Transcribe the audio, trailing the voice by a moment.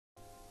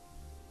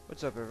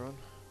What's up, everyone?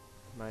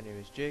 My name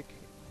is Jake,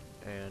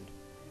 and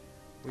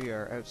we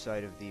are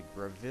outside of the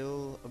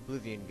Bravil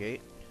Oblivion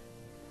Gate,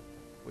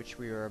 which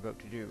we are about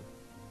to do.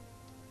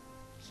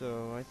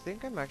 So I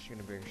think I'm actually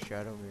going to bring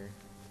Shadowmere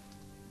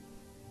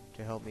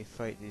to help me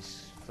fight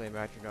these flame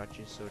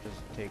atronachs so it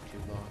doesn't take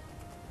too long.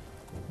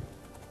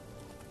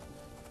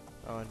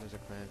 Oh, and there's a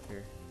clan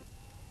here.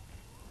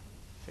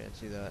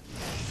 Fancy that.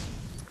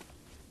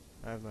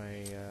 I have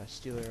my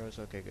steel arrows.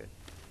 Okay, good.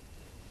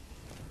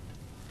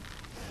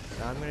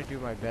 Now I'm going to do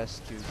my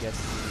best to get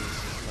through these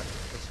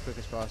as quick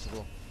as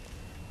possible.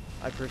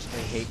 I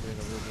personally hate doing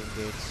Oblivion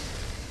gates.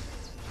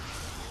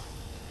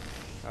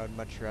 I would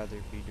much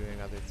rather be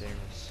doing other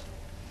things.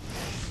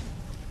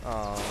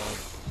 Oh,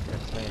 that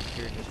plant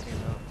here just came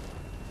out.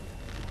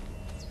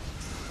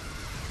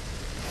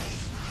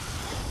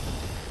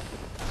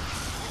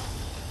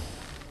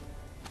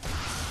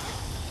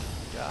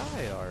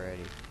 Die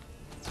already.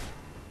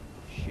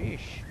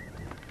 Sheesh.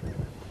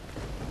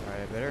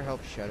 Alright, I better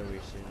help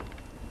Shadowy soon.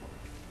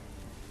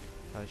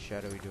 How's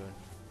Shadowy doing?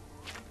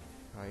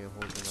 How are you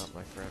holding up,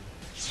 my friend?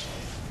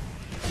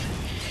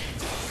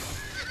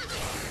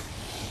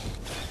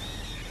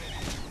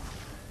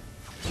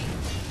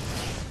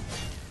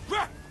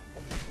 Alright,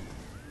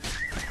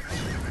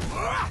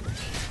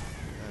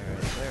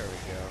 there we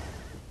go.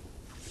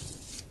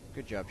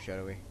 Good job,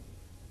 Shadowy.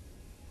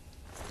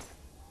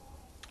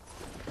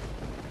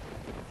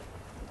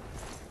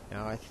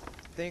 Now I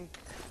think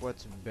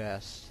what's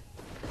best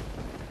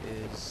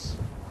is...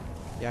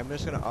 Yeah, I'm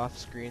just going to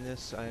off-screen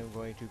this. I'm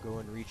going to go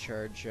and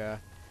recharge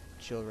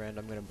Chillrend.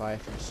 I'm going to buy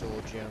some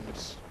soul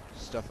gems,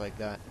 stuff like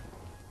that.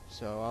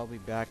 So I'll be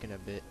back in a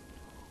bit.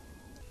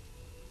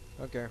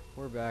 Okay,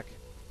 we're back.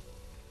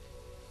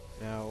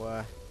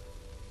 Now,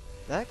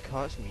 that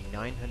cost me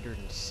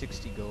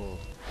 960 gold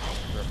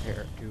to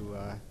repair,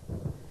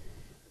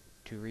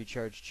 to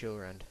recharge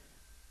Chillrend.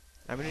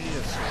 I'm going to need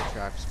a soul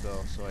trap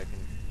spell so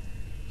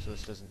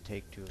this doesn't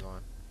take too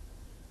long.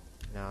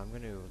 Now I'm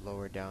going to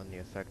lower down the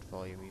effect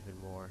volume even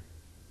more,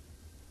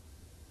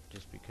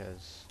 just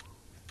because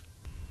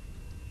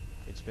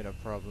it's been a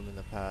problem in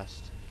the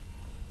past,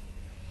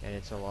 and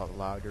it's a lot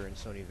louder in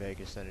Sony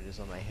Vegas than it is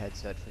on my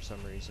headset for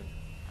some reason.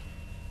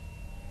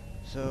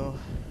 So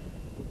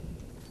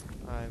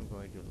I'm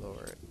going to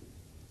lower it.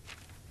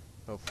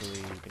 Hopefully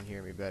you can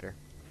hear me better.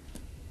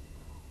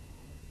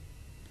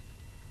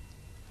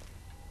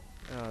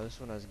 Oh, this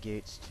one has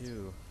gates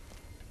too.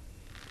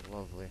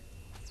 Lovely.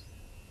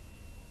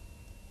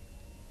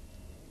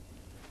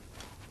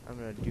 I'm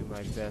gonna do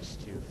my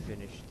best to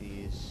finish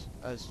these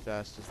as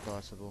fast as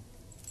possible.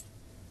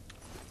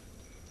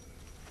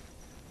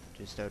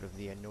 Just out of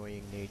the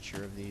annoying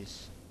nature of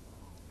these.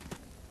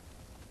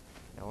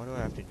 Now what do I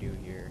have to do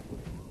here?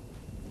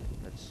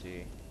 Let's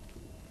see.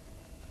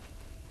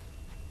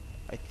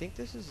 I think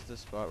this is the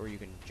spot where you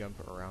can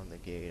jump around the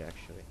gate,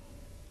 actually.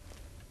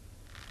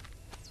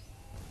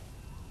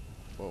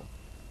 Whoa.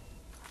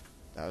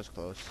 That was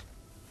close.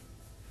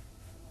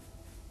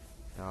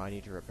 Now I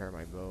need to repair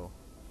my bow.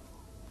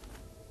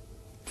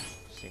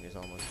 This thing is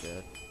almost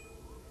dead.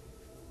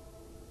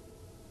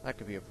 That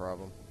could be a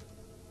problem.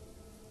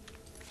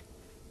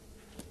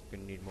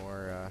 Gonna need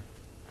more,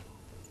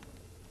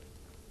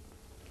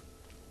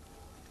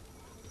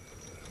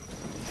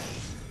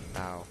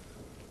 Ow.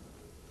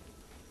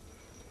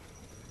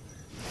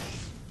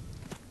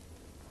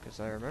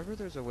 Because I remember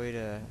there's a way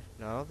to...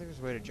 No, I don't think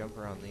there's a way to jump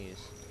around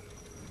these.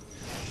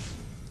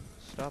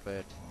 Stop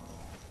it.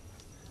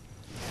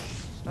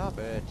 Stop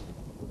it.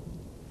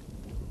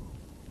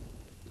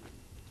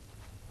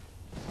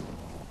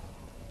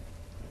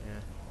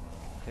 Yeah.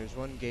 There's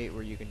one gate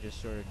where you can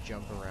just sort of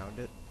jump around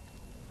it.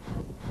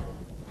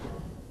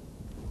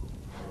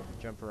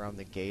 Jump around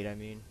the gate, I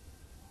mean.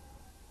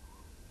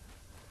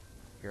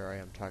 Here I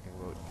am talking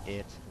about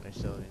it, and I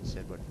still haven't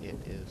said what it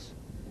is.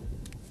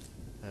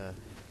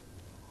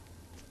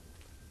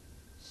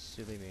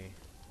 Silly me.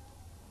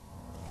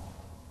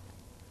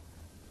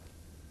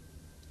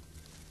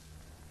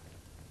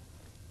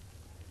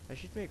 I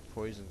should make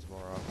poisons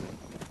more often.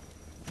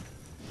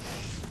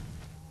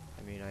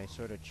 I mean, I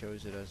sort of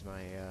chose it as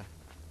my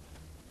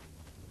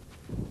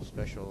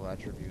special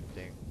attribute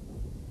thing.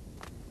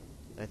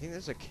 I think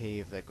there's a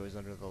cave that goes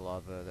under the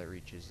lava that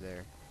reaches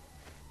there.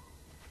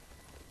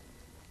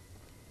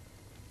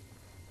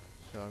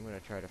 So I'm gonna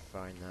try to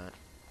find that.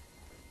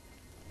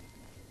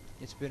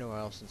 It's been a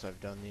while since I've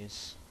done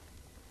these.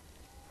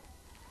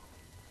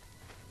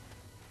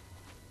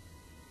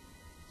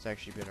 It's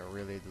actually been a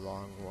really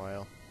long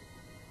while.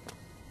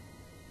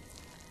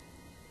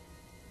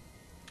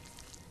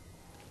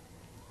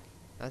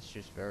 That's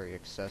just very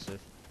excessive.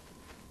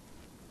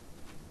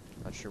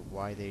 Not sure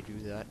why they do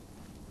that.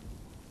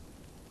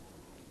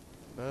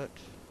 But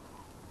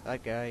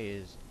that guy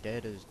is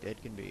dead as dead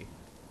can be.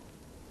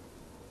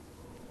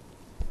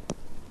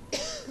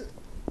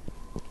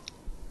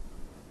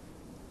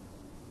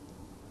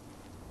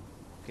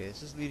 Okay,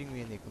 this is leading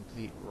me in the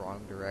complete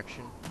wrong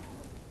direction.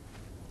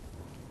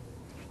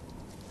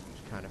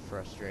 It's kind of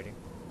frustrating.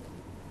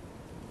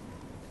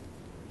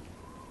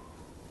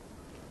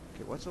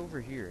 what's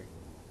over here?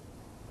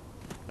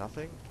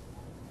 Nothing?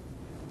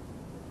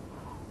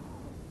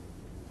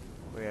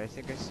 Wait, I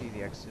think I see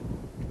the exit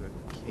to a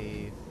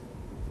cave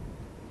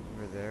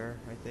over there,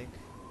 I think.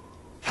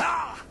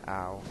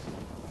 Ow.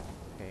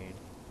 Pain.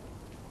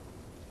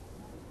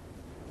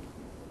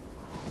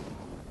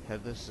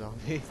 Headless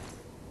zombie?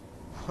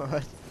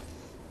 What?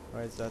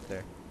 Why is that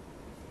there?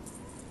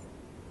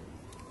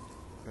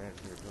 Plan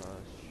for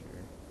glass,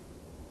 sure.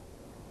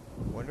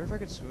 Wonder if I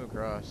could swim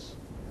across.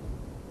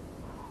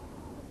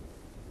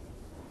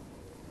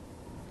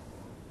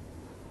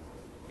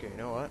 Okay, you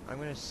know what? I'm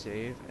gonna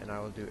save, and I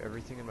will do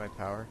everything in my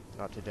power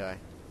not to die.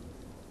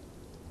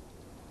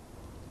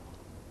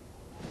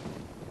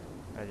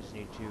 I just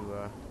need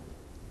to,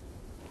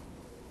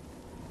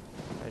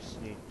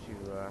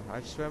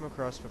 I've swam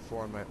across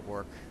before and might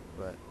work,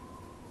 but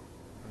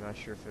I'm not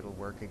sure if it'll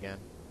work again.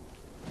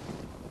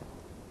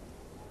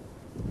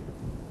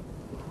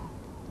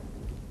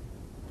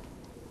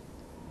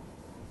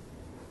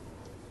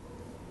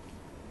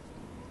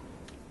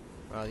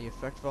 Wow, the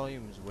effect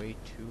volume is way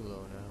too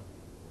low now.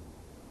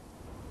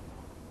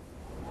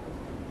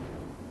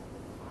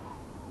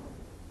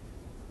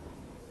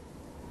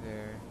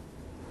 There.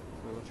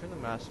 We'll turn the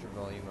master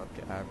volume up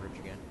to average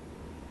again.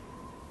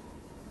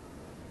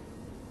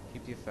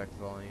 Keep the effect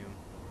volume.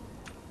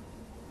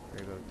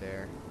 Right about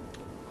there.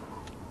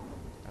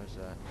 How's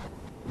that?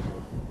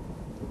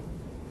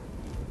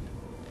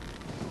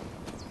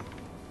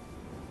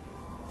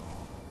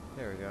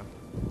 There we go.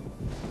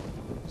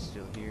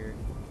 Still here.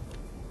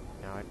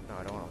 No, I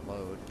don't want to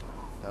load.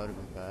 That would have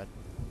been bad.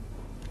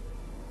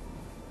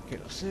 Okay,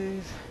 we'll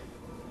save.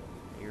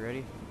 Are you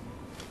ready?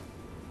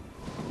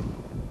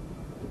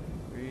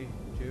 3,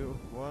 2,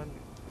 1,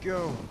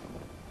 go!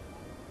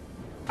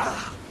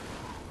 Ah!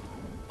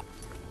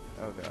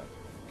 Oh god.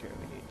 Okay,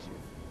 we need to.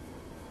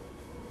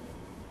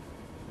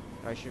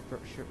 I should.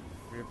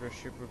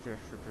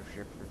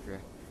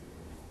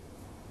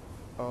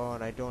 Oh,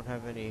 and I don't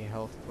have any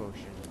health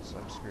potions.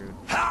 I'm screwed.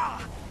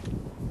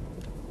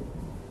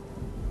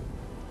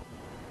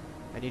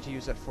 I need to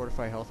use that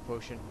fortify health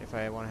potion if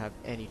I want to have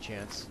any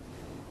chance.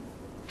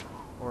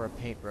 Or a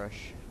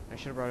paintbrush. I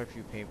should have brought a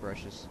few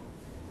paintbrushes.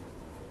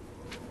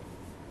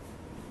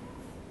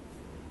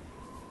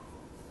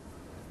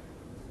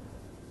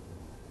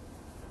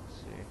 Let's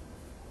see.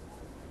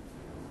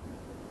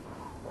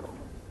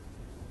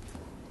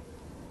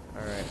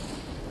 Alright.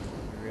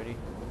 You ready?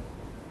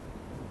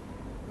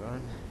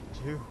 1,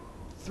 2,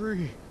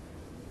 3.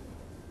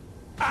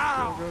 Go,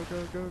 go,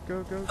 go, go,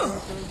 go, go, go, go,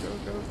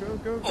 go, go,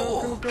 go,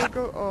 go, go,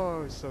 go.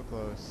 Oh, so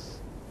close.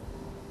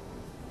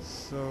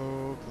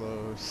 So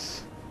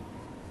close.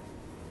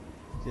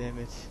 Damn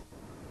it.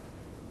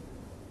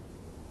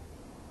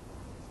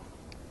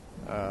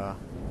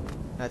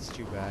 That's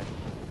too bad.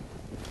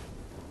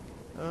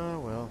 Oh,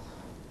 well.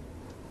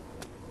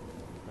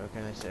 What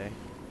can I say?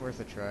 Worth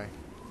a try.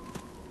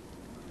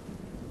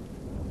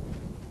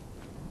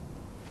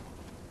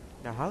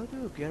 Now, how do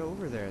you get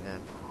over there,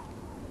 then?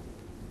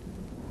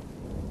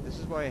 This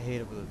is why I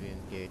hate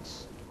Oblivion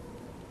gates.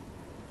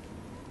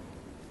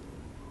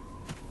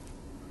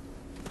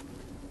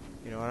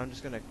 You know what, I'm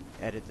just gonna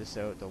edit this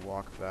out, the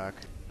walk back.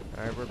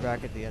 Alright, we're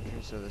back at the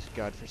entrance of this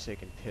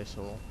godforsaken piss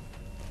hole.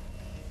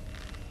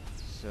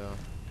 So,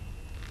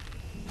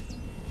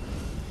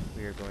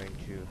 we are going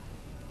to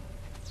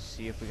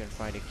see if we can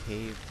find a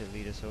cave to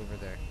lead us over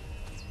there.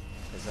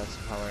 Because that's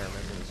how I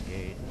remember this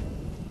gate,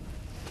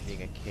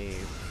 being a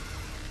cave.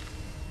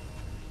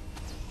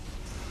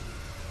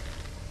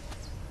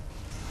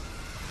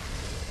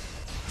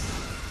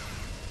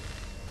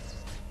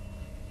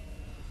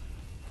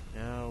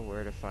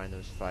 Where to find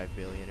those 5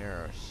 billion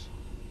arrows.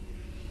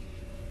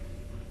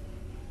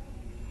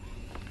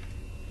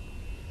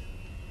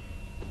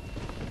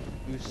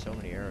 Ooh, so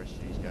many arrows to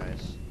these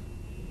guys.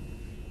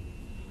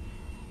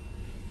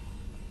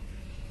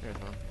 There's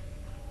one.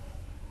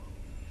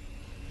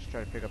 Just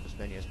try to pick up as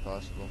many as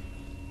possible.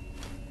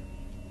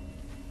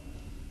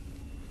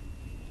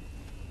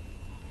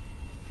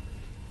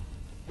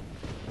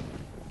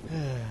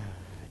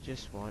 I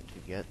just want to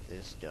get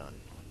this done.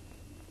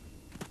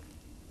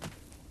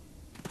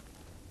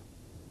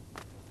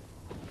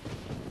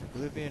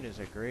 Oblivion is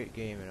a great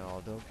game and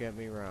all, don't get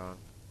me wrong.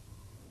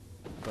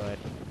 But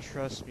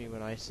trust me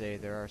when I say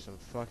there are some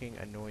fucking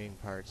annoying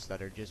parts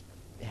that are just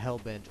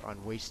hell-bent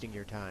on wasting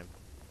your time.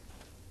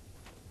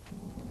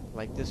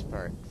 Like this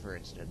part, for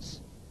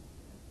instance.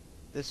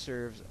 This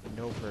serves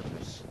no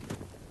purpose.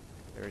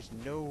 There is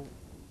no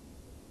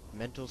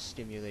mental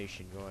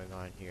stimulation going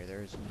on here.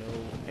 There is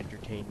no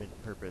entertainment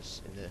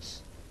purpose in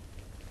this.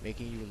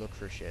 Making you look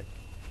for shit.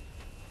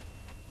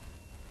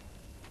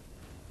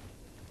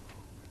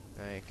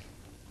 Like,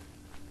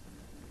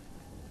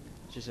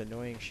 just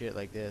annoying shit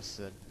like this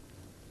that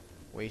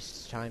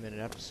wastes time in an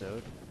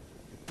episode.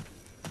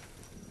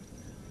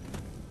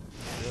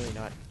 Really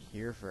not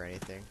here for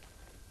anything.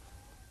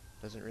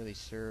 Doesn't really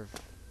serve.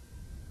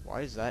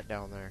 Why is that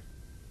down there?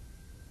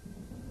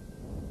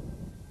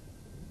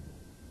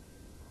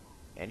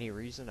 Any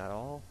reason at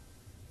all?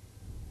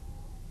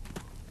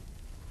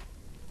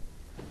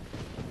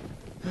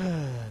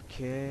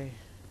 Okay.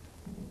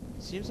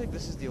 Seems like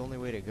this is the only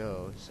way to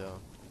go, so...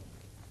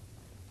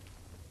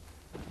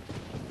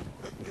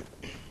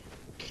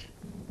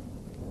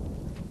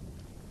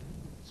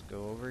 Let's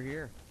go over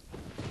here.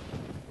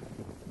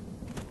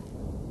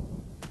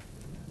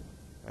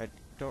 I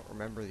don't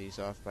remember these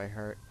off by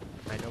heart.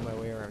 I know my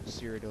way around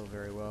Cyrodiil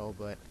very well,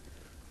 but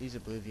these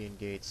Oblivion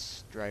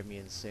gates drive me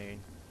insane.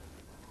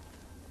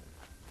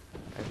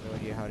 I have no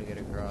idea how to get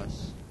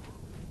across.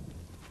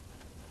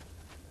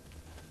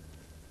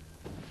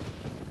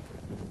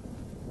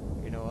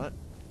 You know what?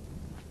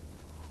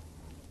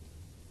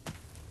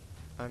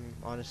 I'm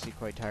honestly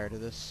quite tired of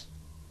this.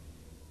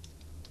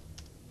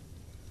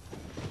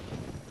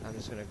 I'm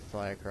just gonna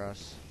fly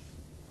across.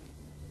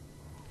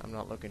 I'm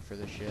not looking for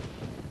this shit.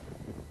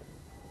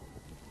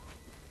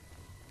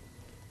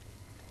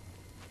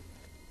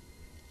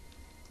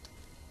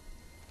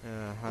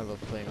 I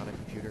love playing on a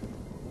computer.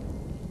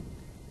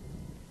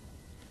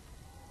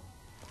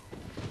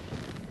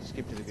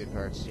 Skip to the good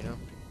parts, you know?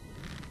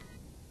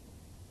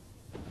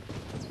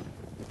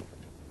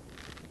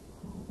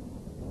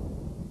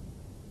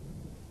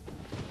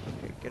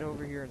 Okay, get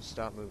over here and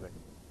stop moving.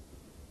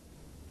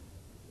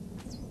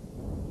 I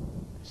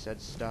said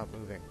stop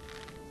moving.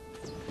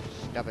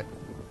 Stop it.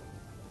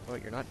 Oh,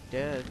 you're not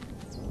dead.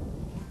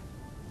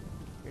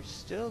 You're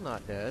still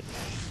not dead.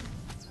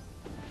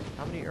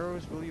 How many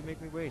arrows will you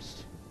make me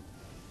waste?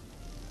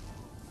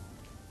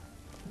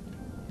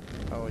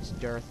 Oh, it's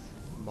Darth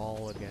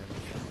Maul again.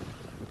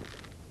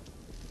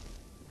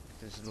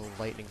 There's little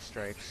lightning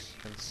strikes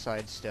and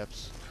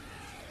sidesteps.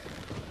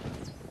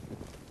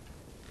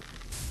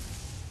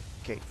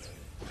 Okay.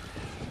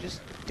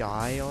 Just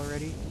die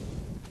already?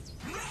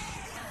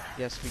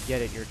 Yes, we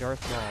get it. You're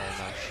Darth Maul.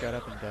 Now shut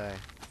up and die.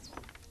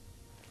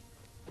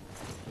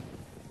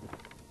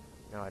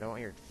 No, I don't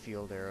want your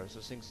field arrows.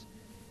 Those things...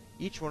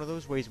 Each one of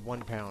those weighs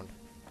 1 pound.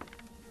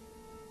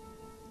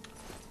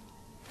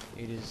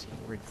 It is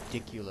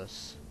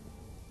ridiculous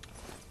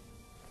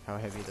how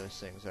heavy those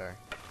things are.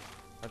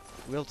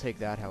 We'll take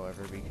that,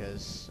 however,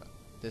 because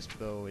this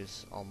bow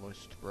is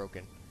almost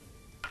broken.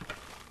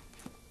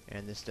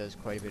 And this does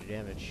quite a bit of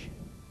damage.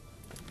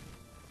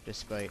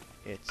 Despite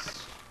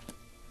its...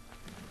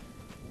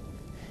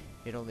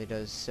 It only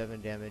does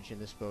 7 damage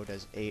and this bow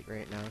does 8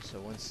 right now,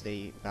 so once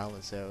they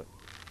balance out,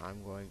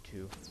 I'm going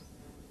to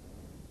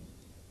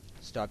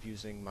stop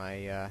using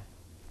my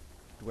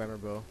Dwemer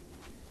bow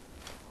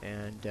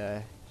and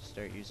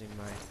start using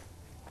my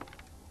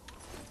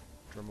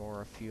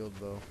Dremora field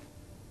bow.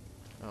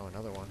 Oh,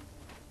 another one.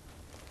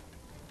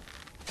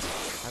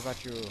 How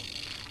about you?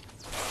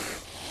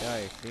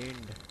 Die,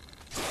 fiend.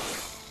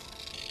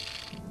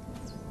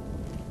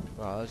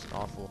 Wow, that was an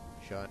awful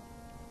shot.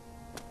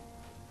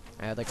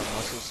 I had like a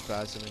muscle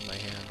spasm in my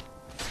hand.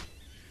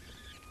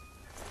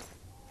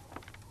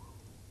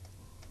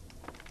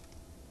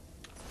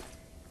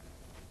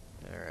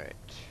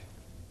 Alright.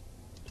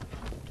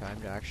 Time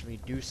to actually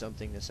do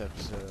something this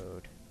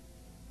episode.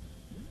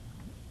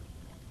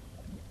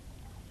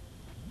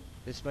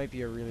 This might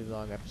be a really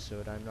long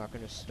episode. I'm not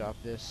going to stop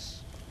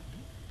this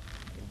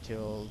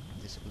until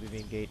this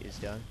Oblivion Gate is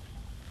done.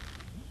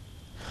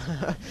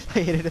 I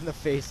hit it in the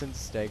face and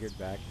staggered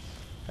back.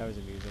 That was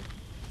amusing.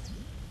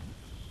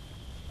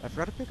 I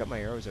forgot to pick up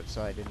my arrows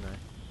outside, didn't I?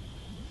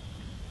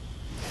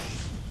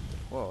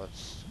 Whoa, that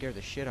scared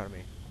the shit out of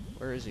me.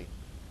 Where is he?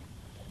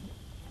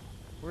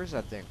 Where's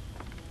that thing?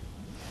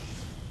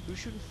 Who's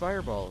shooting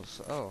fireballs?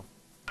 Oh.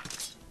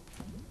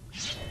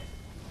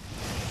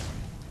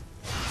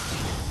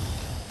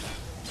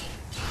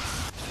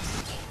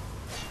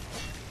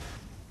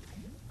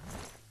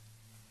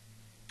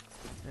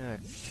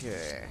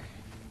 Okay.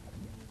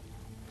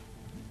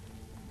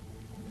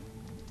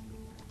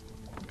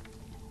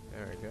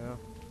 There we go.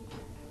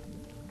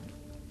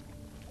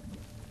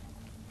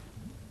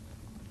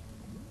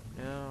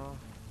 Now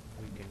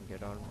we can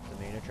get on with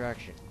the main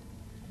attraction.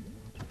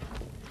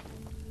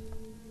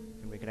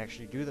 And we can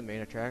actually do the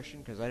main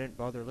attraction because I didn't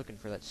bother looking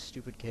for that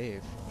stupid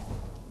cave.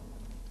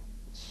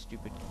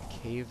 Stupid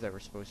cave that we're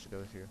supposed to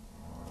go through.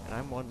 And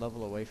I'm 1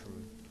 level away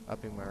from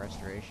upping my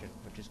restoration,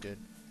 which is good.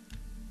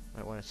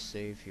 Might want to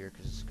save here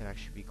because this can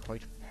actually be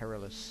quite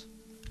perilous.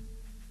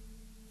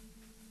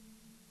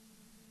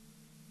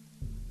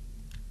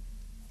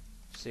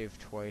 Saved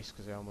twice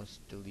because I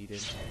almost deleted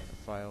a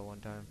file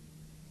one time.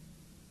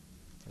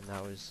 And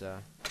that was,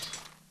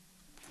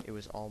 it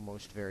was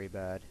almost very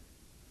bad.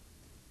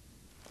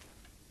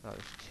 Oh,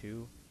 there's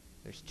 2.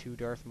 There's 2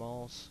 Darth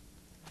Mauls.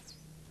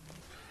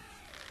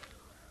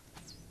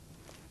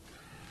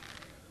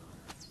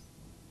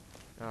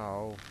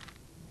 Oh.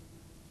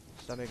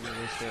 Stop making me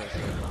waste arrows.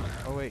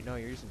 Oh wait, no,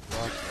 you're using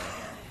frost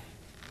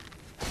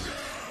now.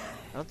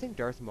 I don't think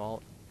Darth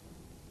Maul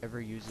ever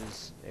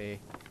uses a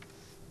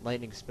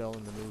lightning spell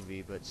in the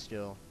movie, but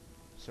still,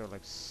 sort of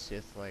like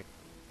Sith-like.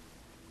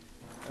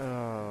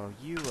 Oh,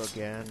 you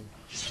again.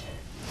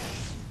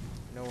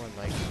 No one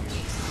likes you.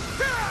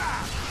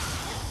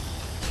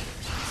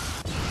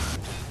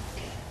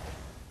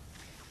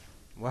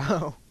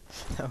 Wow,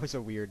 that was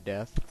a weird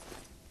death.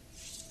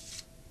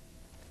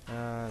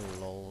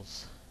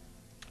 fireballs.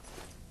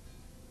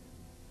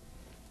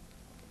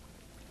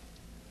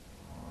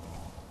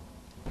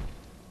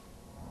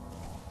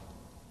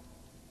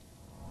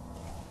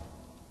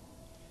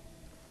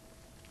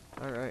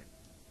 Alright.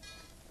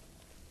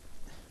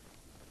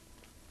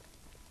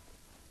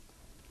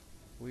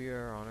 We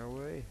are on our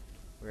way.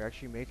 We're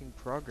actually making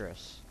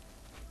progress.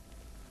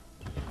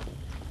 I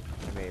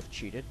may have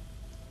cheated,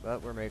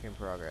 but we're making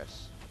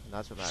progress. And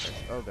that's what matters.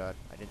 Oh god,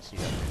 I didn't see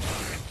that.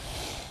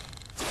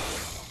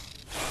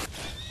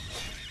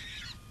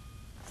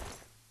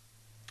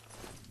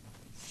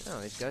 Oh,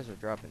 these guys are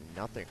dropping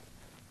nothing.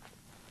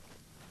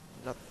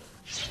 Nothing.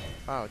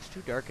 Oh, it's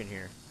too dark in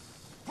here.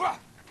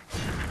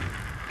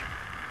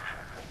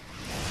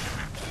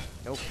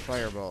 Nope,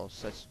 fireballs.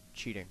 That's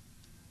cheating.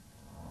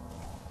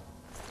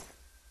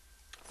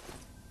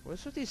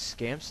 What's with these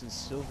scamps and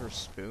silver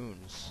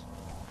spoons?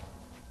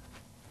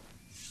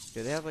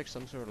 Do they have like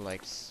some sort of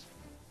like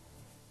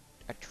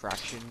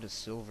attraction to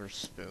silver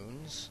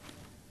spoons?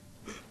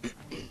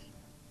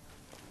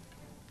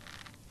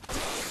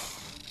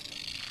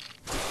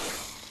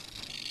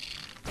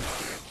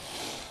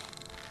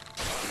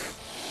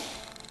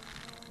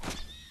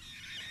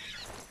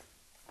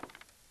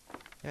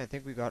 Yeah, I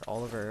think we got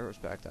all of our arrows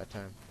back that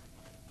time.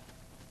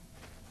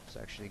 It's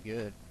actually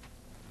good.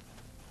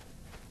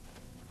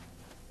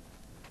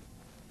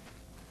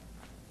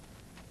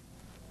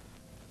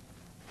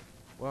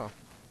 Wow,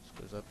 this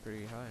goes up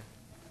pretty high.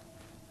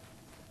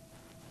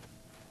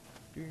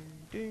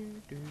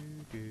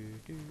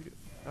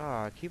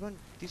 Ah, keep on.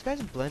 These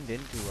guys blend in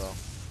too well.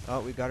 Oh,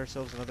 we got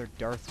ourselves another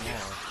Darth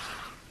Maul.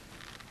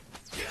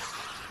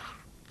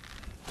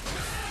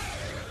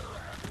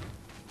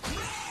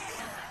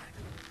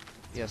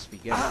 Yes, we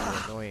get it.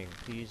 You're annoying.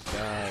 Please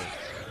die.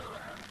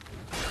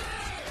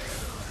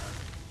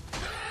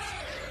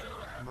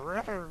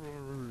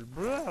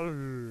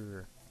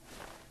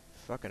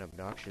 Fucking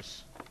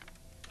obnoxious.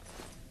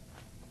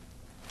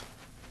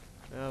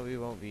 Well, we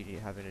won't be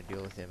having to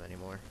deal with him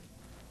anymore.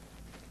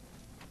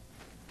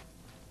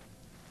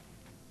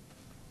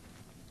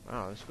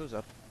 Wow, this goes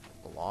up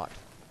a lot.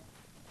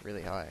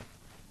 Really high.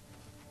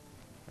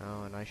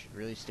 Oh, and I should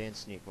really stay and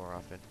sneak more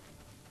often.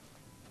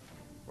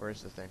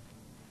 Where's the thing?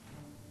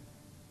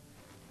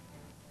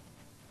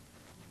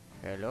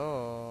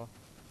 Hello?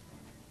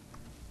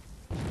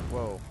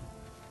 Whoa.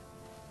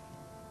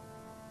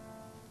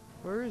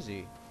 Where is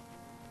he?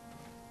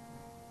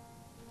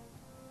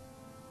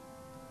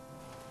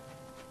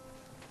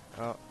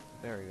 Oh,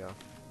 there we go.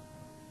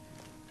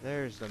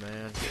 There's the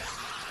man.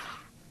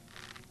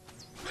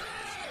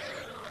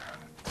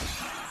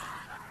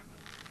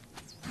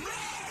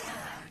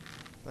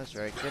 That's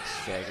right, get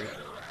staggered.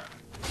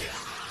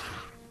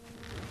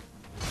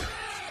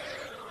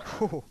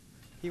 Oh,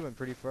 he went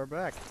pretty far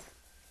back.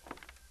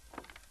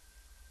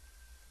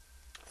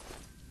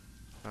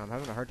 I'm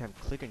having a hard time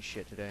clicking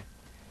shit today.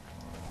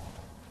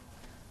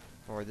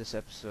 Or this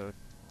episode.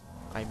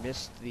 I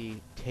missed the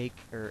take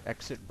or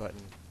exit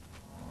button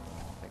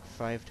like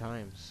 5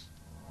 times.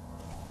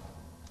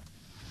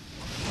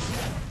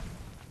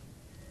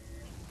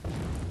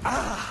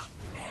 Ah!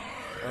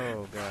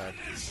 Oh god.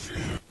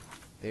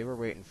 They were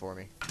waiting for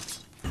me.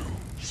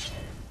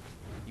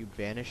 You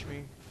banish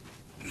me?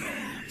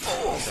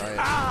 Try it.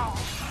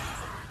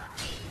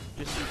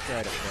 Just you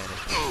try to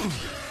banish me.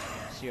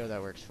 See how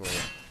that works for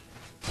you.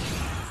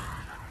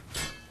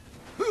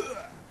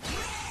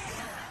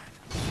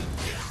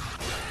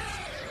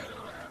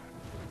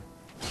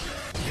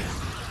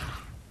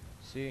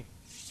 See?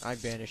 I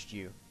banished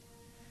you.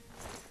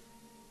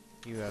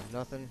 You have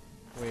nothing.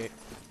 Wait,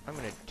 I'm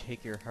gonna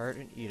take your heart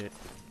and eat it.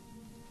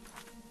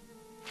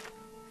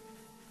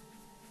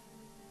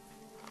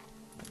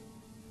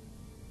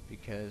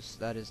 Because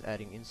that is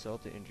adding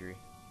insult to injury.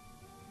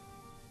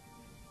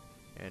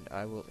 And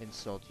I will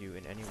insult you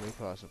in any way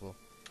possible.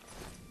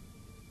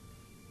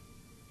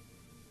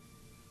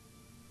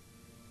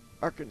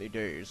 Back in the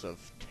days of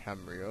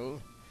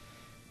Tamriel,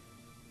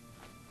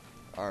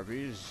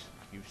 armies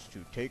used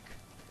to take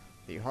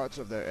the hearts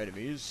of their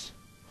enemies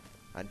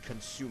and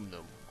consume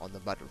them on the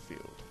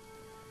battlefield.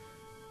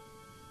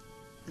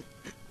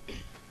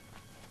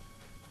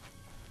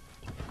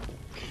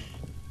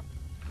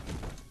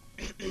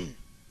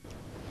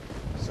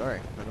 Sorry,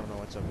 I don't know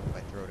what's up with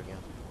my throat again.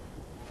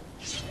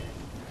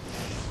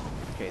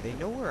 Okay, they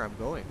know where I'm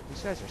going.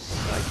 These guys are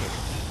psychic.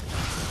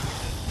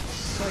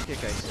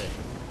 Psychic, I say.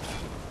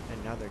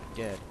 And now they're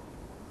dead.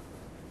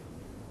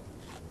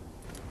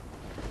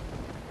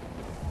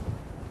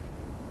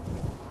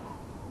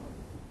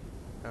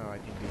 Oh, I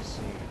can be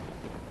seen.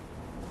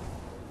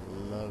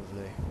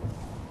 Lovely.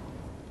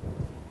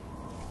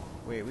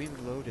 Wait, we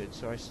reloaded,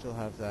 so I still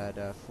have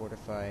that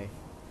fortify.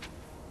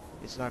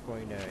 It's not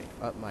going to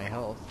up my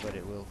health, but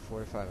it will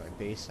fortify my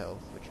base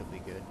health, which will be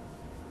good.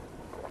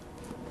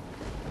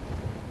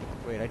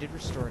 Wait, I did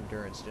restore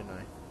endurance, didn't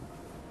I?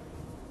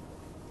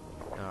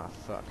 Ah,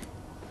 fuck.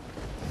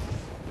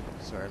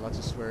 Sorry, lots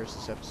of swears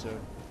this episode.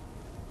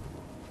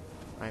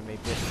 I'm a bit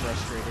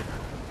frustrated.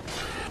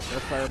 No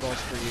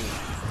fireballs for you.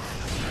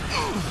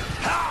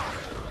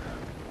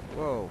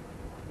 Whoa.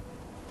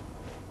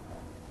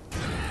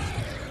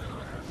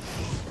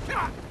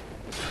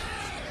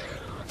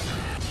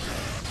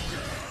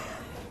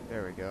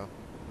 There we go.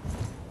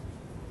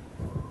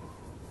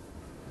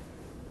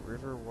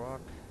 River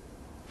walk.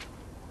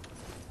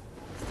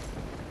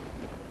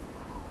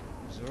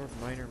 Absorb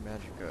minor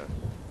magicka.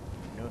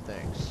 No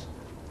thanks.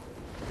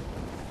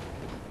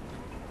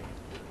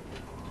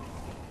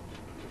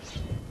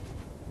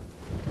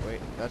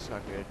 Wait, that's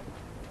not good.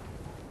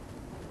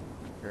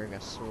 Wearing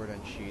a sword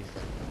unsheathed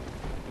and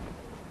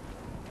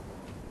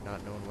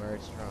not knowing where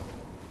it's from.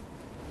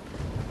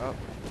 Oh,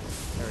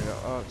 there we go.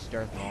 Oh, it's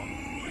Darth Maul.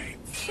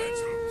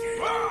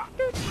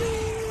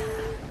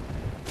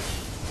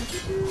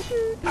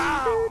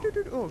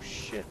 Oh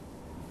shit.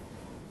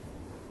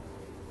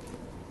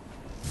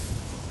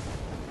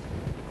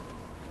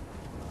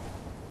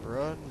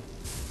 Run.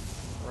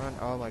 Run.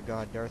 Oh my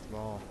god, Darth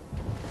Maul.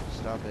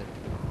 Stop it.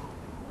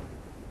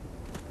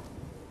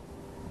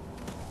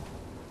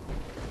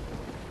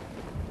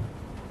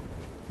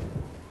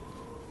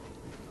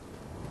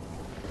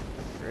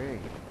 Frig.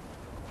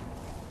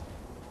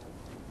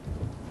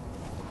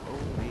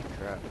 Holy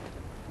crap.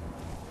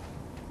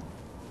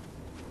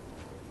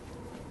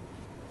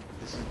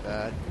 This is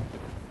bad.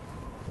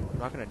 I'm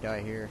not gonna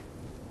die here.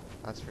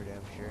 That's for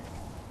damn sure.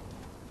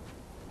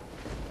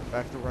 If I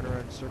have to run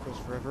around in circles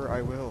forever,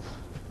 I will.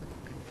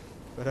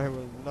 But I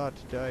will not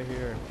die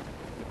here.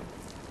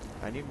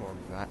 I need more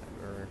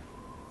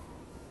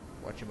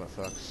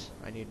whatchamafucks.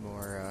 I need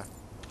more,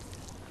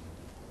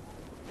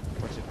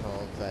 what's it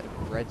called? That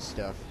red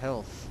stuff.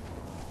 Health.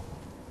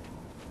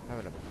 I'm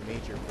having a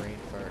major brain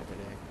fart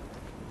today.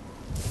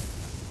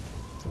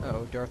 Uh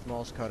oh, Darth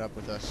Maul's caught up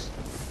with us.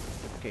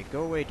 Okay,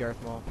 go away,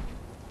 Darth Maul.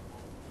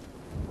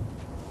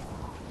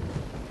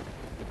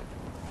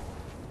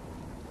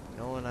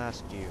 No one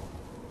asked you.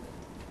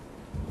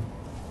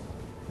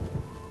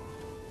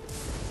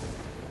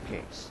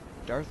 Okay,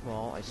 Darth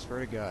Maul, I swear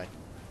to God,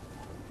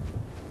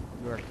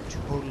 you are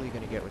totally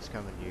gonna get what's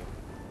coming to you.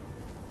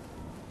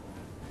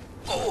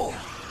 Oh!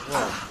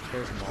 Whoa,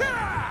 there's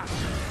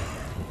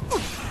Maul.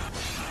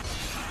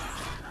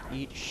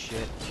 Eat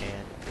shit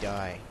and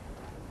die.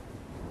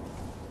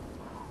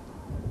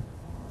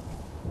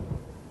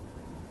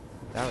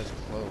 That was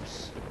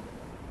close.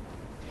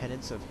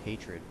 Penance of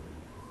hatred.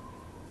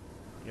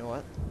 You know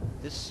what?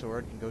 This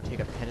sword can go take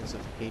a penance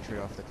of hatred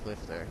off the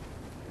cliff there.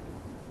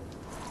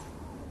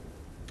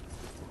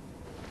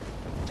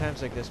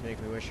 Times like this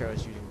make me wish I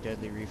was using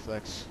deadly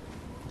reflex.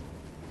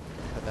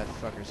 Cut that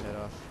fucker's head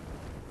off.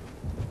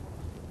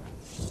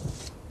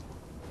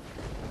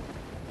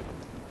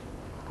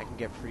 I can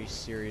get pretty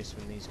serious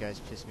when these guys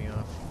piss me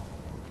off.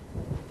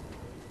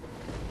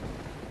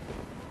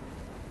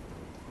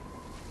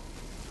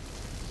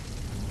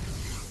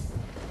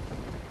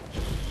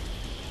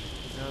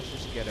 Now let's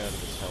just get out of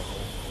this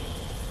hellhole.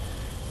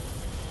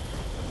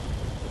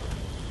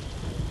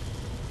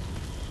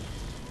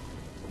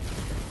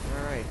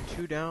 Alright,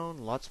 2 down,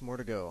 lots more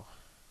to go.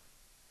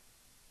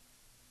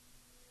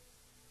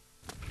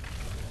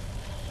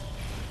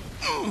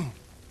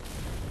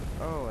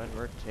 Oh, and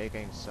we're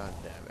taking sun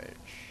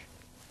damage.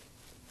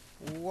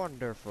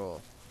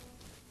 Wonderful.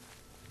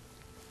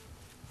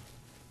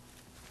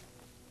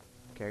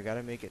 Okay, I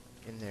gotta make it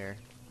in there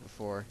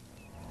before.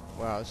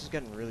 Wow, this is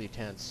getting really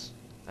tense.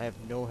 I have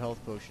no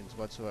health potions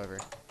whatsoever.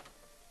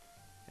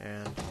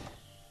 And...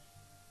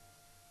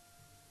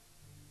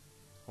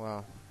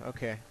 wow,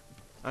 okay.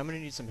 I'm gonna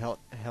need some How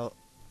are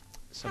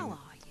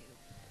you?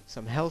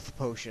 some health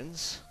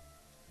potions.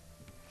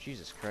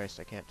 Jesus Christ,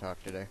 I can't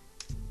talk today.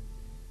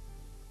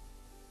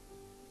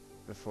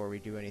 Before we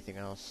do anything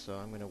else, so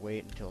I'm gonna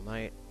wait until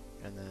night,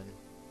 and then...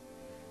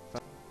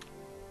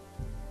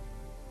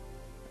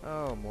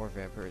 oh, more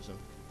vampirism.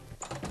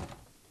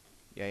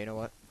 Yeah, you know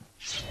what?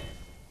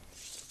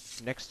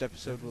 Next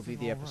episode will be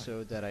the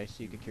episode that I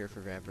seek a cure for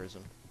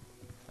vampirism.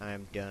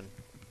 I'm done.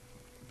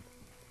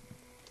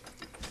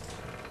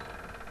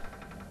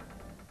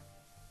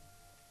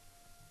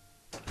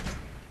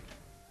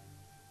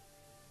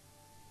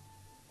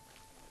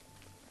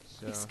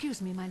 So,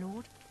 excuse me, my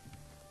lord.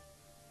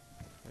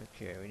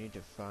 okay, we need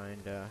to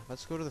find,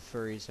 let's go to the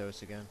furry's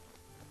house again.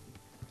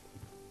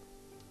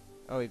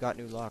 Oh, he got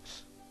new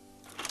locks.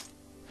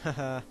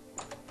 Haha,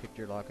 picked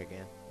your lock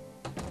again.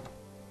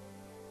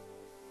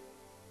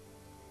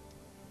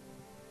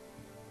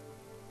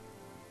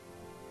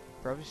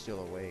 Probably still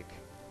awake.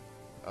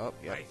 Oh,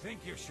 yeah. I think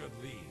you should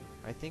leave.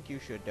 I think you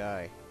should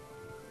die.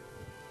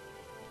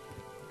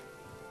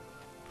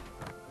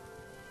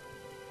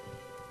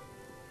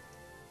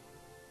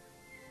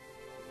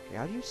 Okay,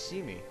 how do you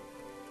see me?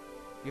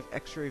 You have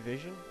X-ray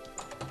vision?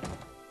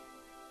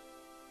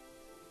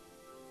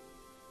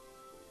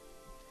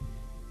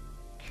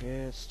 Okay,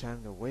 it's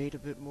time to wait a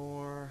bit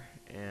more,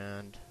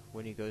 and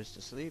when he goes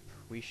to sleep,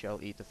 we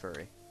shall eat the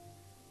furry.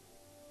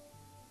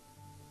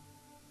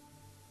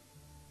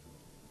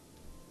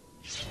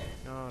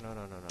 No, no,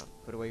 no, no, no.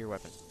 Put away your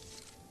weapon.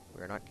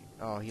 We're not...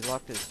 oh, he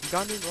locked his... he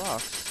got new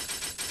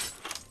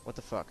locks! What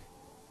the fuck?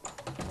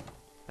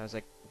 That was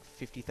like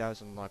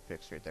 50,000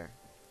 lockpicks right there.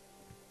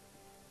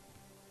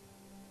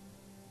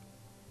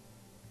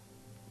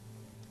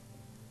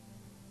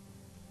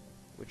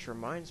 Which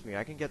reminds me,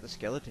 I can get the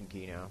skeleton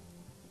key now.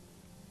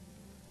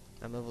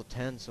 I'm level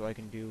 10, so I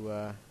can do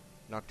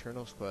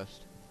Nocturnal's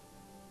quest.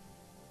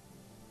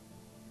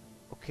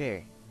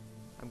 Okay,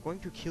 I'm going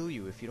to kill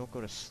you if you don't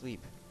go to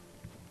sleep.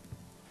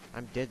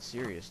 I'm dead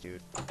serious,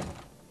 dude.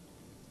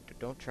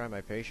 Don't try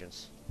my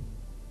patience.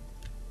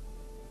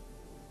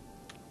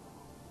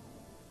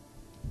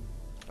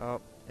 Oh,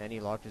 and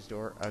he locked his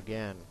door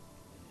again.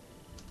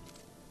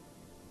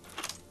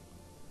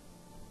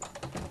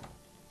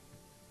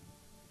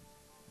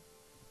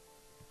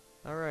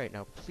 Alright,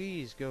 now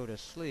please go to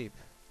sleep.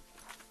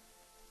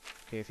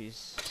 Okay,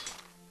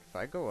 if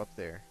I go up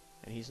there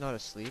and he's not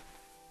asleep,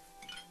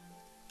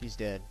 he's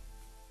dead.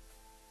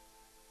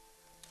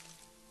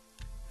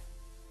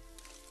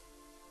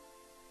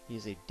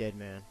 He's a dead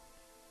man.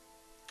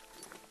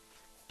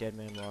 Dead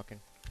man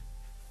walking.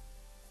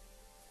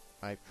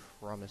 I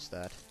promise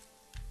that.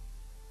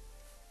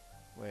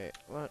 Wait,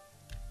 what?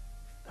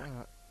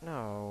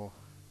 No.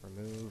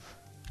 Remove.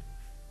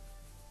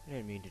 I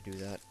didn't mean to do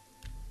that.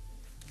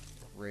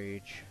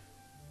 Rage.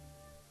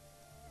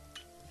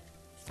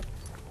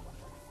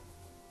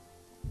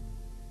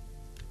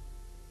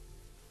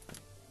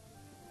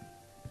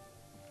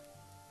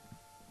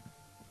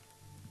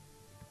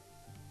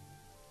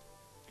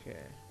 Okay.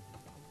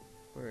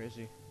 Where is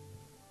he?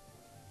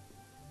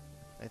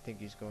 I think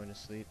he's going to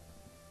sleep.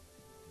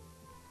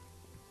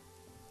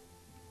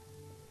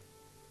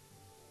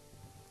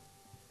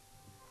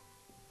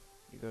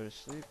 You go to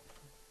sleep?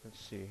 Let's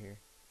see here.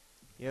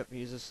 Yep,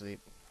 he's asleep.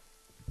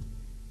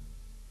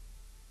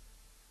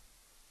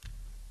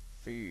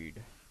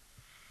 Feed.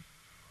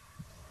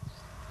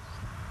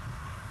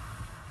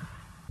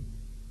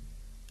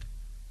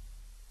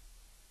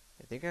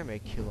 I think I may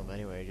kill him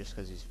anyway, just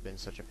because he's been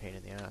such a pain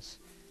in the ass.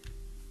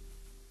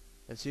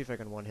 Let's see if I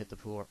can one-hit the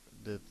poor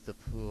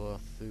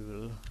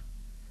fool.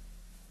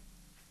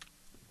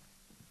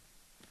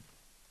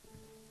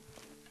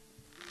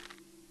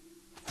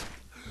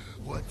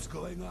 What's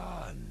going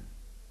on?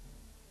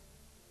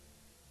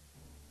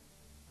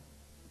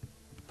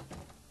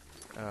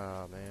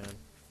 Oh man.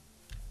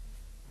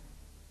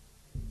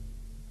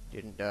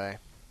 Didn't die.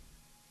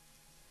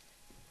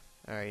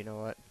 Alright, you know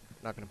what?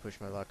 Not gonna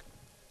push my luck.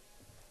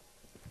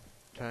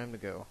 Time to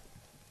go.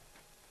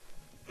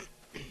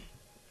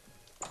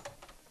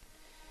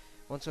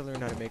 Once I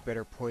learn how to make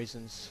better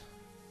poisons,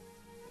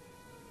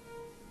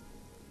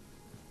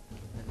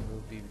 then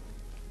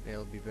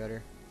it'll be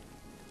better.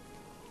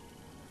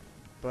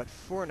 But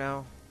for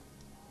now,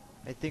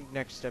 I think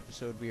next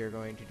episode we are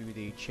going to do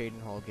the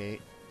Chorrol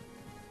Gate,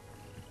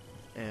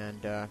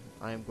 and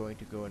I am going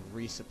to go and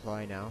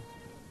resupply now.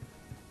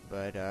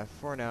 But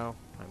for now,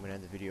 I'm going to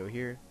end the video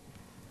here.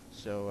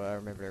 So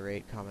remember to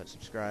rate, comment,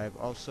 subscribe.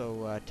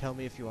 Also, tell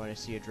me if you want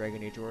to see a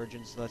Dragon Age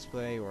Origins Let's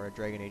Play or a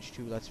Dragon Age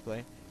 2 Let's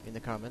Play in the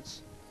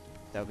comments.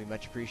 That would be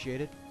much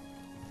appreciated.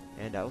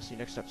 And I will see you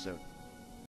next episode.